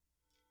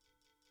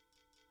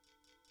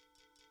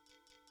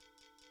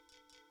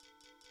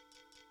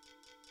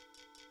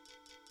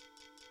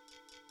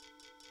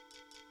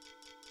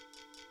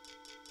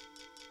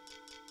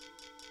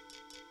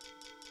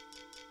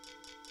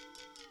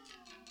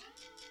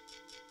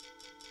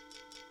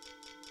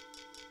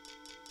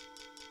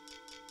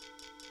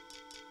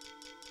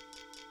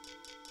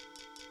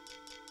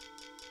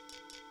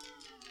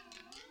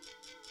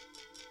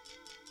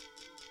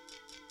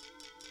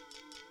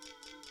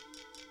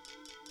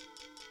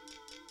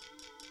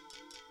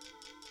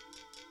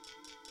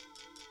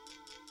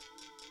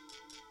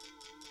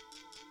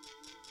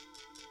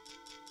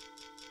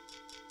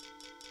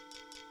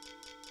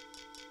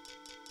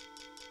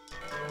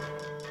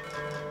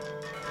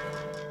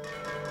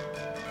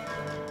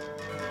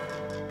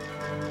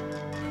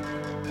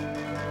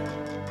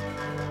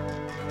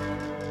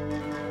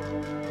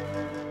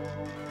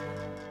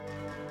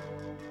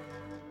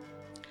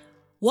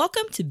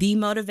Welcome to Be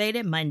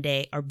Motivated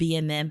Monday, or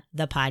BMM,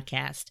 the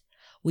podcast.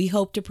 We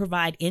hope to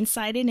provide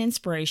insight and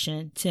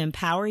inspiration to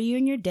empower you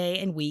in your day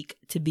and week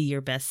to be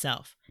your best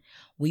self.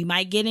 We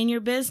might get in your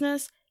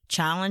business,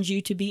 challenge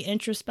you to be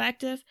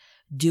introspective,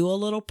 do a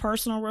little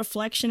personal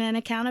reflection and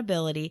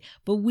accountability,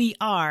 but we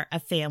are a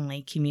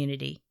family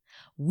community.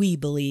 We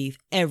believe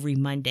every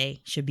Monday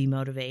should be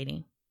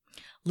motivating.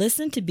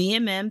 Listen to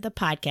BMM, the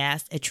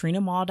podcast at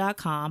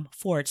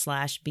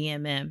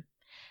trinamall.com/BMM.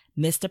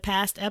 Missed a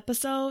past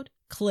episode?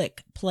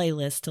 Click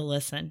playlist to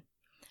listen.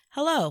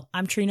 Hello,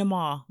 I'm Trina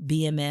Mall,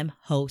 BMM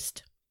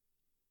host.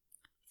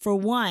 For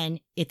one,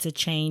 it's a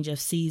change of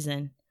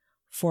season.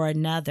 For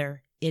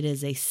another, it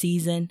is a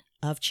season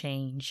of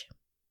change.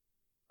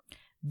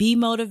 Be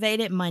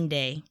Motivated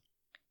Monday,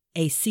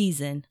 a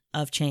season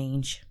of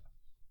change.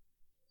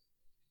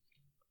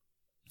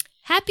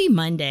 Happy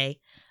Monday.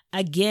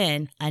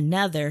 Again,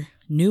 another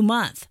new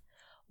month.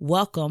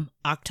 Welcome,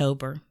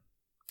 October.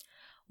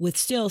 With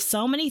still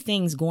so many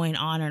things going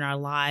on in our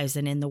lives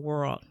and in the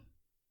world.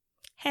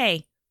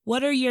 Hey,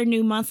 what are your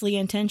new monthly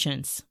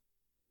intentions?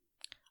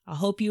 I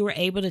hope you were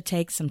able to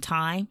take some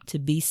time to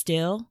be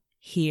still,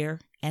 hear,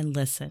 and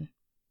listen.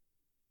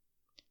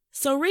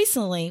 So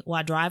recently,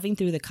 while driving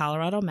through the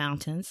Colorado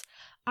mountains,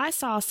 I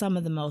saw some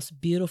of the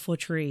most beautiful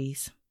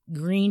trees,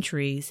 green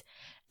trees,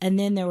 and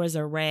then there was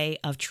an array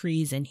of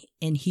trees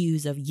in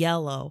hues of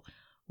yellow,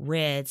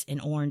 reds, and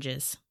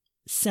oranges.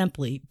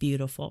 Simply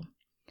beautiful.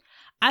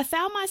 I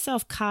found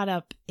myself caught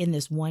up in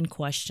this one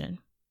question.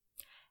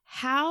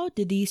 How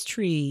did these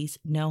trees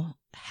know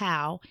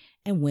how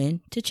and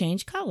when to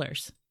change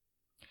colors?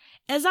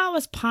 As I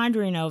was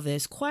pondering over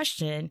this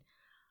question,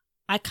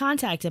 I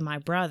contacted my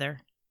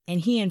brother,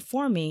 and he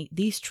informed me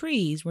these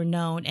trees were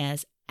known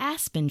as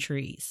aspen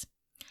trees.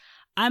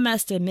 I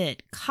must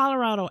admit,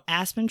 Colorado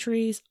aspen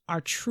trees are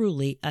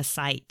truly a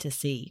sight to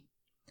see.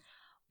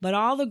 But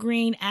all the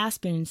green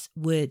aspens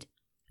would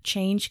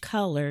change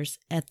colors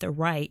at the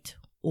right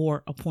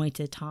or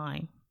appointed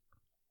time.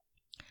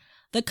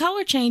 The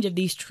color change of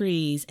these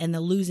trees and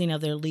the losing of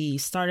their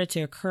leaves started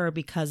to occur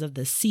because of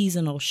the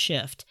seasonal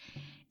shift,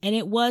 and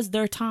it was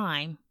their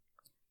time,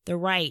 the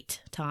right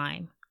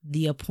time,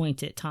 the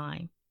appointed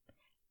time,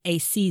 a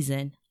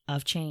season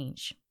of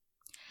change.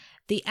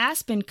 The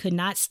aspen could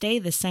not stay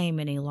the same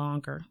any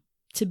longer.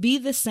 To be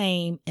the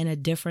same in a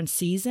different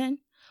season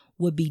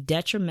would be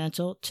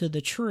detrimental to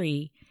the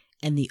tree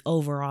and the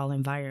overall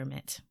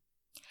environment.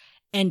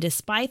 And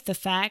despite the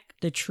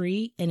fact the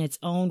tree in its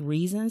own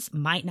reasons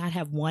might not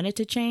have wanted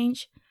to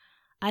change,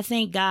 I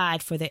thank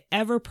God for the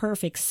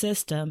ever-perfect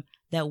system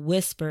that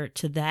whispered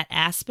to that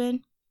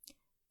aspen,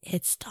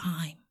 it's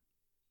time,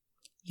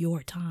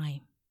 your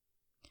time,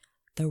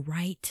 the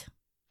right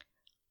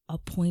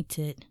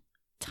appointed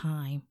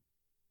time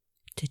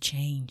to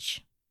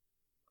change.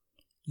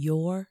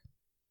 Your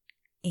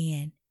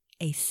and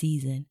a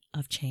season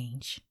of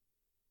change.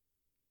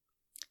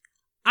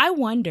 I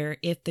wonder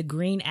if the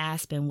green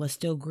aspen was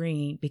still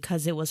green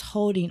because it was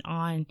holding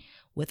on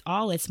with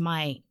all its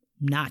might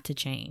not to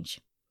change.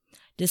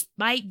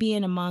 Despite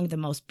being among the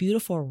most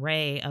beautiful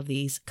array of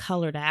these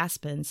colored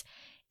aspens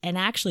and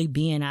actually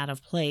being out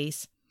of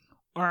place,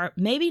 or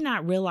maybe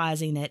not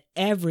realizing that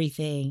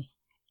everything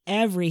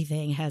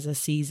has a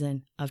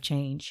season of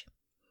change.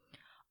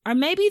 Or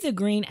maybe the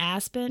green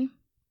aspen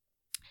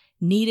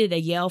needed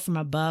a yell from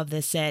above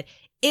that said,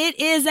 it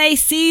is a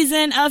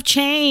season of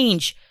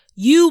change.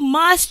 You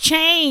must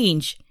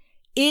change.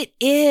 It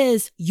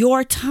is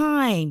your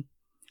time,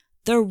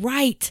 the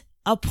right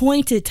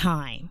appointed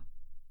time.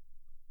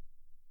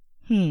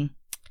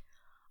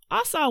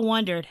 Also, I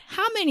wondered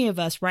how many of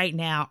us right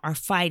now are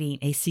fighting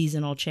a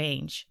seasonal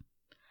change.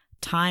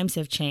 Times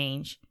have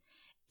changed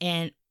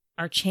and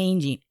are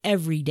changing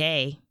every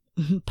day,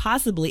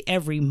 possibly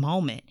every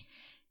moment,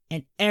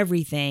 and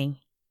everything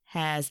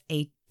has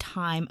a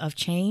time of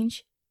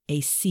change, a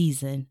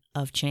season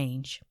of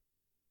change.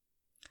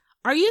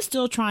 Are you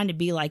still trying to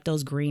be like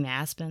those green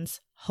aspens,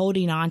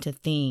 holding on to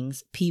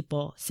things,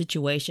 people,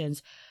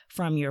 situations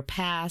from your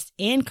past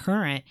and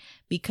current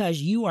because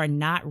you are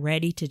not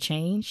ready to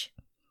change?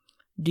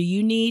 Do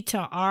you need to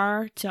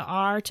R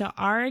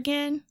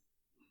again?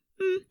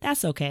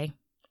 That's okay.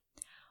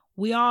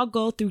 We all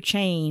go through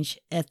change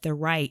at the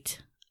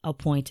right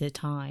appointed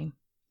time.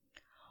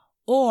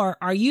 Or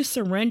are you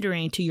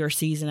surrendering to your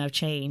season of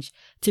change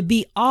to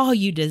be all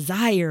you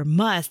desire,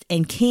 must,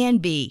 and can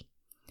be?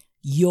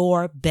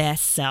 Your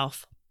best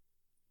self.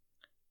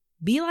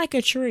 Be like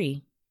a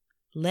tree.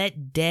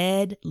 Let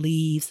dead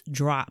leaves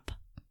drop.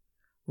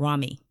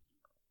 Rami.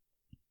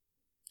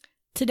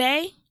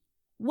 Today,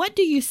 what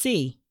do you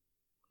see?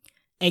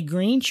 A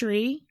green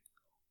tree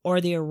or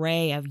the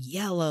array of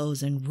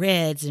yellows and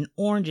reds and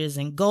oranges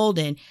and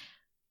golden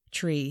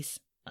trees?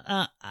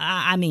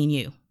 I mean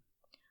you.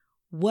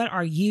 What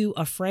are you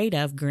afraid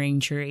of, green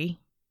tree?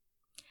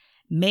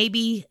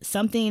 Maybe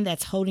something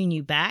that's holding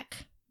you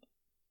back?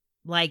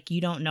 Like you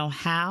don't know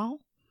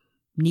how,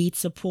 need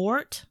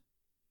support?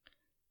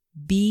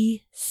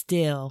 Be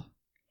still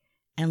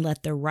and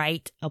let the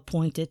right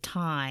appointed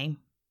time,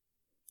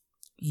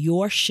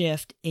 your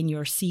shift in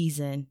your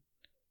season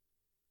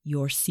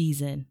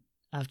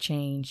of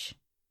change.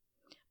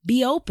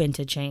 Be open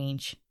to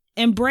change.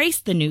 Embrace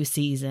the new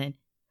season.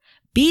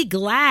 Be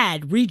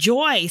glad,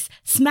 rejoice,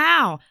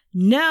 smile.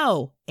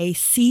 Know a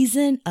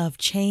season of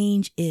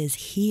change is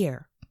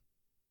here.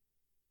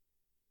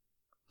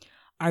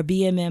 Our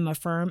BMM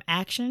Affirm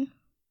action.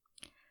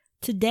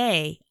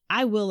 Today,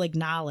 I will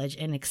acknowledge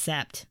and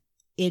accept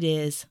it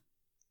is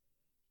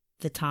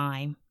the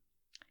time,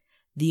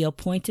 the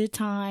appointed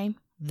time,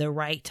 the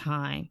right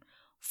time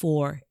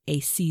for a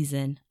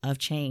season of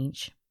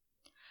change.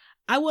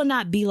 I will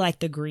not be like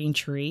the green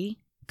tree,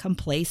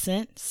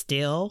 complacent,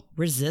 still,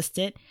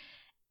 resistant,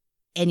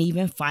 and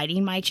even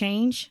fighting my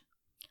change.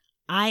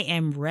 I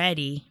am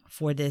ready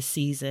for this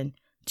season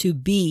to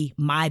be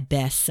my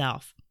best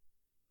self.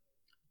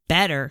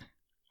 Better,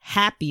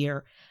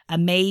 happier,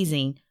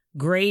 amazing,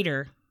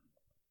 greater.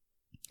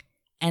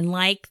 And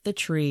like the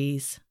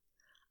trees,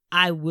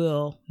 I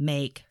will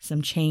make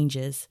some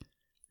changes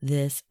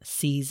this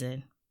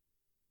season.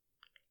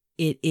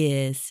 It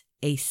is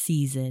a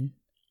season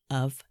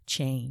of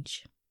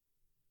change.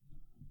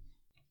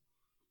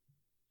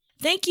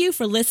 Thank you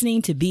for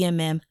listening to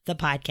BMM, the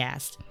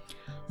podcast.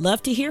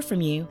 Love to hear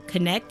from you.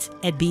 Connect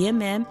at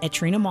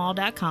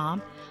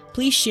bmm@trinamall.com.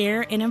 Please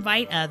share and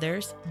invite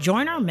others.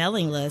 Join our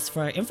mailing list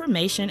for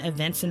information,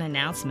 events, and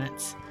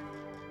announcements.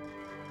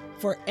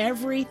 For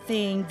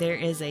everything, there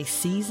is a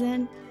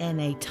season and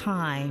a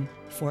time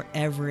for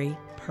every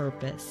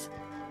purpose.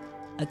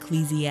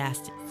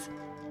 Ecclesiastes.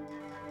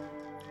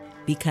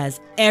 Because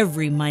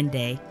every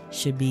Monday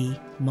should be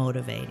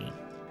motivating.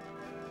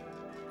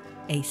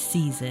 A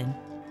season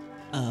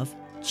of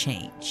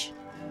change.